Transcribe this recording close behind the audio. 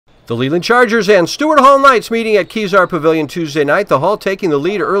The Leland Chargers and Stuart Hall Knights meeting at KEZAR Pavilion Tuesday night. The Hall taking the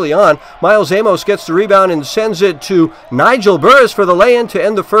lead early on. Miles AMOS gets the rebound and sends it to Nigel Burris for the lay-in to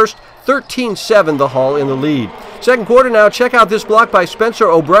end the first. 13-7 the Hall in the lead. Second quarter now, check out this block by Spencer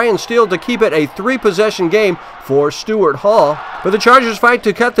OBRIEN-STEELE to keep it a 3-possession game for Stuart Hall. But the Chargers fight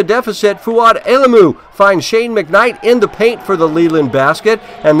to cut the deficit. FUAD ALEMU finds McKnight in the paint for the Leland basket.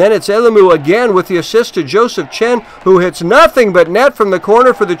 And then it's ALEMU again with the assist to CHEN, who hits nothing but net from the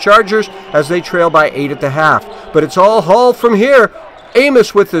corner for the Chargers as they trail by 8 at the half. But it's all Hall from here.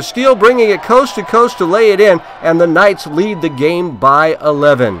 AMOS with the steal, bringing it coast to coast to lay it in, and the Knights lead the game by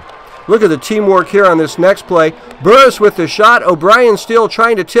 11. Look at the teamwork here on this next play. Burris with the shot. OBRIEN-STEELE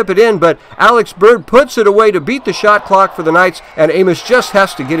trying to tip it in, but BYRD puts it away to beat the shot clock for the Knights, and AMOS just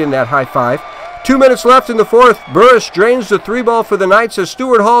has to get in that high five. 2 minutes left in the fourth. Burris drains the three ball for the Knights as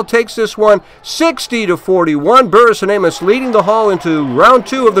Stuart Hall takes this one 60-41. Burris and AMOS leading the Hall into round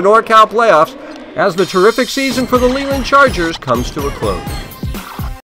 2 of the NorCal playoffs as the terrific season for the Leland Chargers comes to a close.